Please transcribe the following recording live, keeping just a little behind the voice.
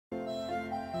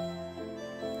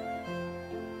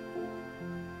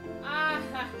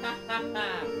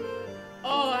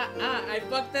Oh, I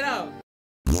fucked it up.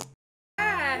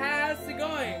 How's it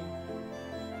going?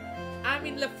 I'm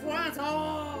in the front.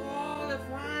 Oh, the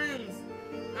front.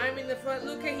 I'm in the front.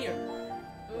 Look at here.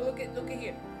 Look at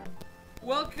here.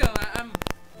 Welcome.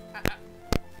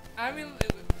 I'm in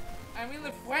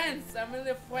the France. I'm in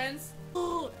the France.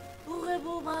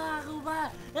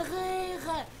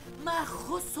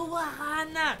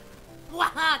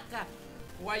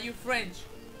 Why you French?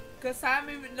 Cause I'm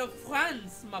in the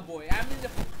France, my boy. I'm in the.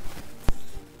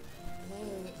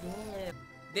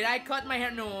 Did I cut my hair?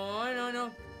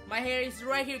 No. My hair is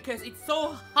right here cause it's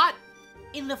so hot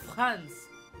in the France.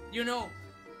 You know,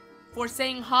 for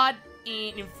saying hot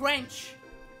in French,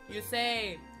 you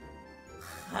say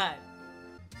hot.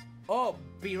 Oh,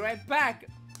 be right back.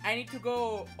 I need to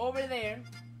go over there.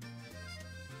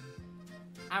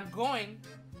 I'm going.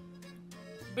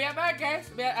 Be right back,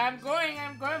 guys. I'm going,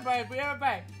 but be right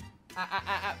back.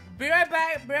 Be right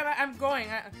back. I'm going.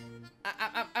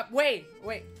 Wait.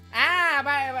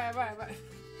 Bye.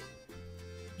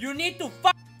 You need to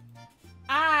fuck.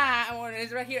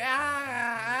 It's right here.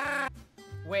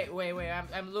 Wait.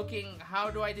 I'm looking. How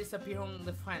do I disappear on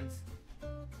the fence?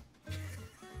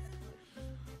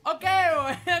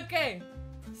 Okay.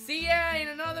 See ya in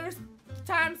another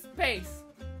time space.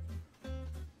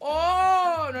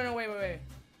 Oh no, wait.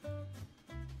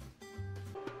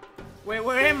 Wait,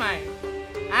 where am I?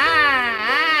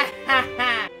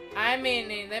 I'm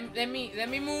in it. Let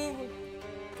me move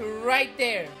to right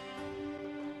there.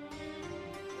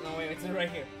 No, wait, it's right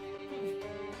here.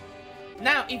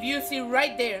 Now, if you see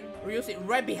right there, or you see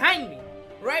right behind me,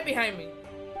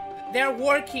 they're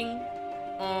working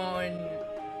on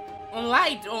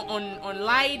light, on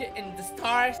light and the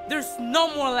stars. There's no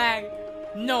more lag.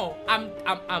 No, I'm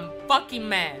fucking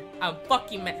mad.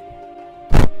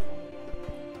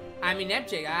 I'm in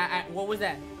Egypt. What was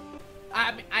that?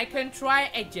 I can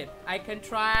try Egypt. I can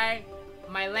try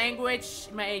my language,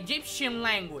 my Egyptian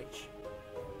language.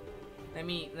 Let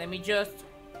me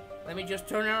just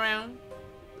turn around.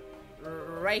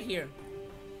 Right here.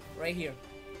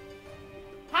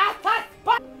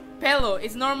 Pillow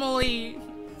is normally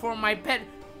for my pet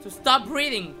to stop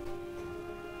breathing.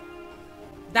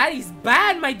 That is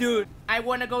bad, my dude. I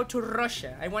wanna go to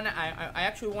Russia. I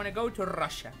actually wanna go to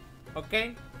Russia.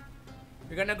 Okay?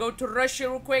 We're gonna go to Russia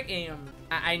real quick, and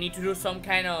I need to do some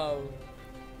kind of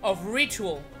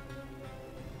ritual.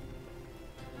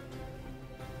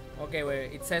 Okay,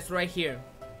 wait. It says right here.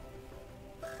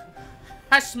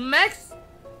 Hashmex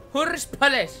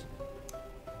Hurspalish.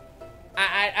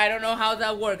 I don't know how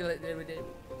that works.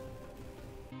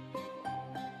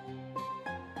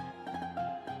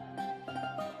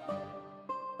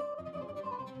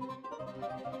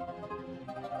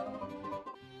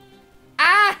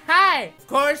 Of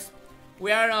course,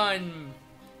 we are on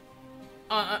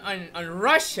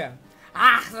Russia.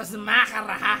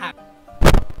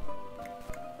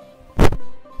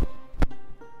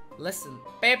 Listen,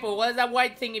 Pepo, what is that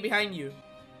white thingy behind you?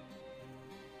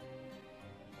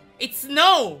 It's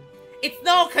snow! It's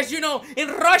snow, cause you know, in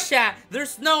Russia,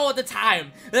 there's snow all the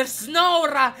time. There's snow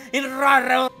in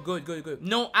Russia. Good.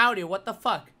 No audio, what the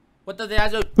fuck? What the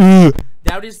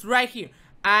audio is right here.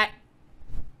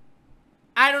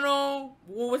 I don't know,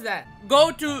 what was that?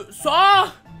 Go to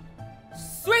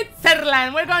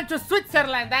Switzerland. We're going to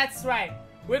Switzerland. That's right.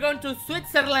 We're going to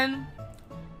Switzerland.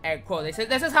 Hey, cool. This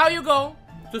is how you go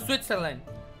to Switzerland.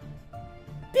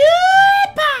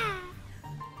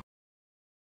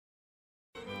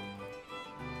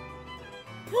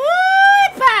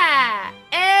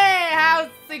 Hey, how's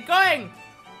it going?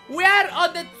 We are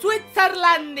on the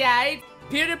Switzerland.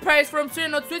 PewDiePie is from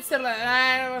Sweden, not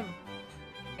Switzerland.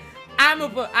 I'm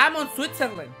on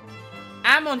Switzerland.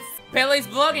 I'm on Pele's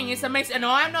vlogging. It's amazing.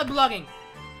 No, I'm not vlogging.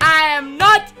 I am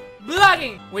not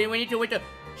vlogging. We need to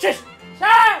shush.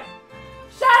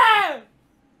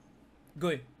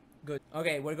 Good.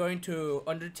 Okay, we're going to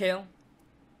Undertale.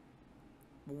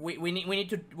 We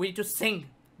need to sing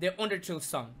the Undertale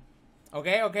song.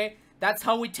 Okay. That's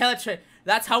how we tell it.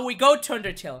 That's how we go to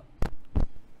Undertale.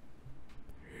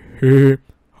 Hey,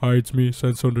 hi, it's me,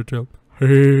 Sense Undertale.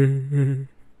 Hey.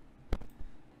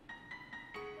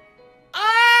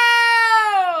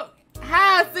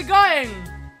 How's it going?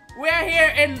 We're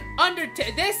here in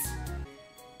Undertale. This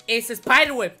is a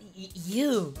spiderweb.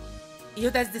 You,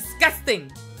 that's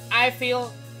disgusting. I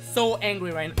feel so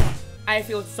angry right now. I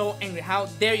feel so angry. How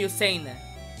dare you saying that?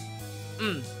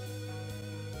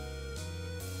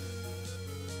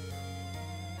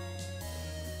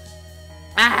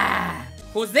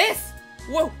 Who's this?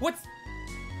 Whoa, what's...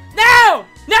 No!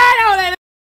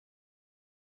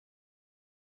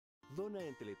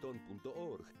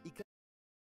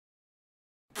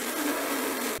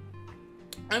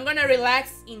 I'm gonna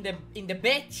relax in the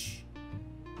beach.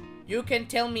 You can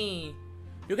tell me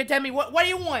what do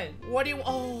you want? What do you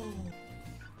oh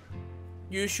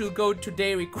you should go to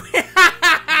Dairy Queen.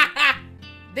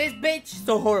 This beach is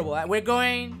so horrible. We're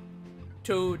going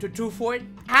to Fort.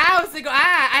 How's it go?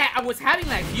 I was having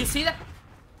like, you see that?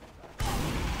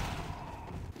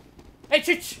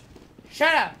 Hey,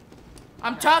 shut up.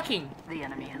 I'm talking. The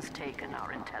enemy has taken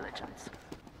our intelligence.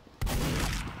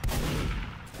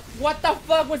 What the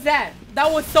fuck was that?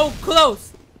 That was so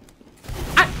close.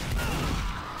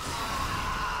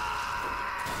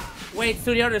 Wait,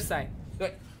 to the other side.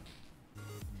 Wait.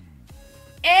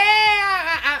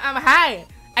 I'm high.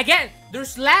 Again,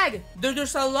 there's lag.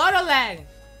 There's a lot of lag.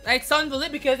 It's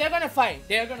unbelievable because they're gonna fight.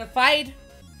 They're gonna fight.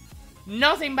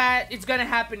 Nothing bad is gonna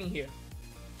happen in here.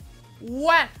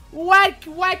 What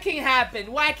can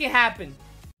happen? What can happen?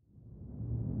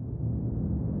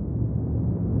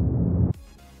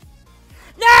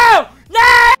 No!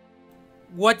 No!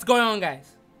 What's going on,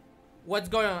 guys? What's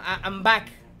going on? I'm back.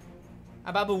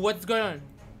 Ababu, what's going on?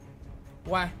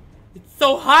 Why? It's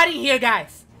so hot in here,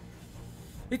 guys.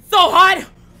 It's so hot.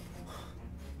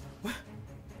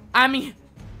 I mean,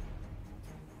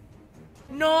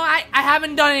 no, I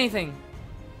haven't done anything.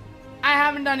 I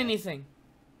haven't done anything.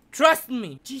 Trust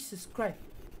me. Jesus Christ.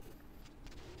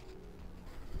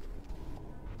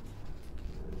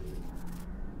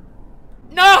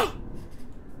 No!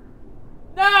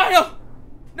 No, no!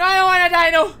 No, I don't wanna die,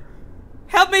 no!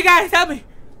 Help me, guys, help me!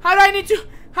 How do I need to?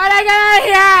 How do I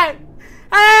get out of here?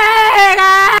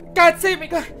 God save me,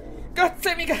 God! God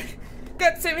save me, God!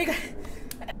 God save me, God!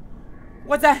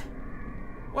 What's that?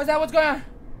 What's that? What's going on?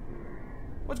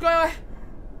 What's going on?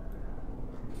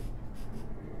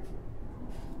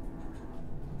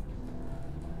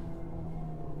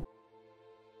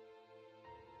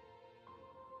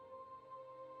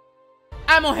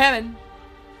 I'm on heaven.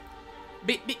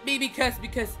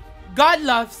 Because God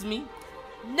loves me.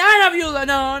 None of you,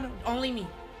 no, only me.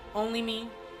 Only me.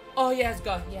 Oh yes,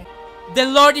 God, yeah. The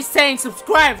Lord is saying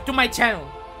subscribe to my channel.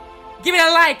 Give it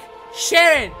a like,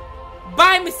 share it,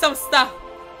 buy me some stuff.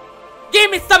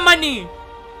 Give me some money.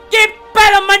 Give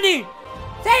better money.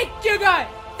 Thank you, God.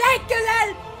 Thank you,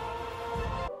 Lord.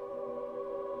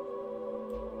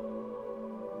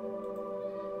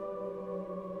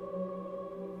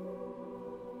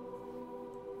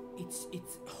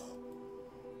 It's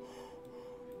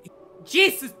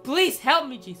Jesus, please help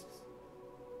me, Jesus.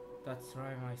 That's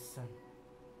right, my son.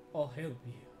 I'll help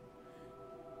you.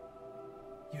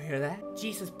 You hear that?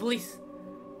 Jesus, please.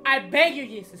 I beg you,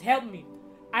 Jesus, help me.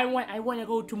 I want to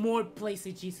go to more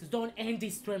places, Jesus. Don't end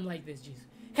this stream like this, Jesus.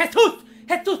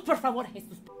 Jesus, por favor,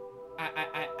 Jesus.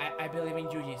 I believe in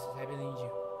you, Jesus. I believe in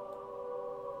you.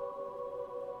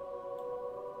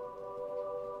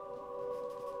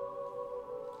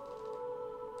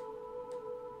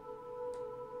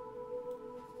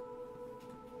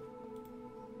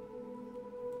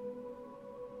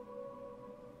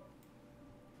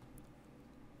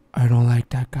 I don't like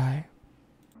that guy.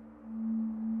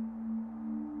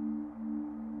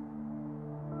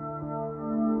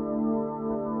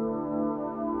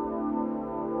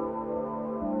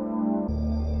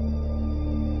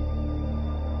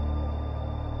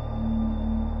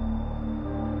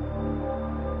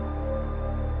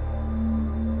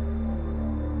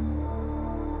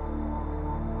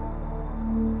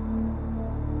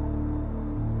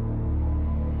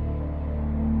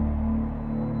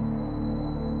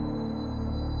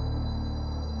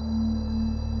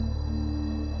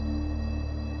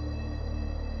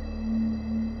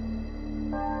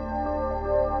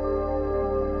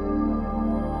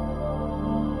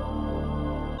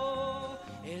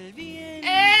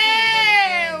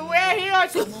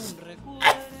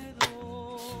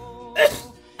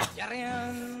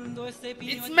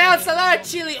 It smells a lot of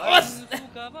chili.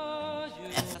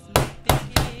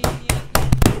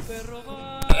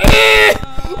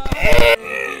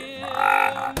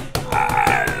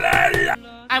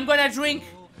 I'm gonna drink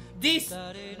this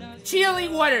chili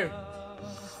water.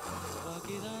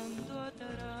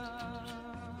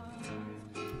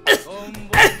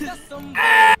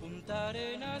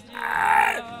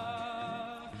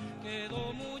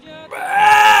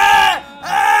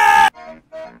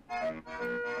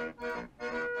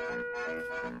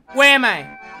 Where am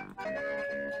I?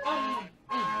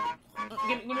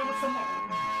 Give me some more.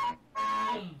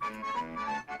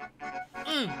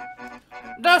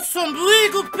 That's some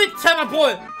legal pizza, my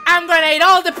boy. I'm gonna eat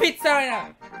all the pizza right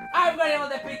now. I'm gonna eat all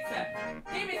the pizza.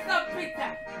 Give me some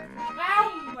pizza.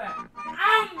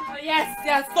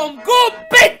 Yes, some good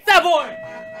pizza, boy!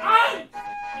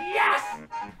 Yes!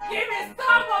 Give me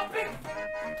some of it!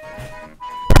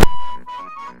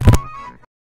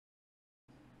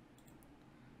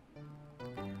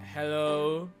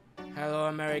 Hello? Hello,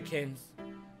 Americans.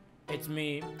 It's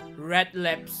me, Red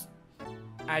Lips.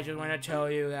 I just want to tell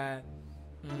you that...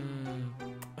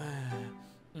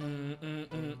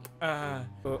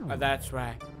 that's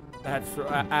right. That's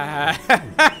right.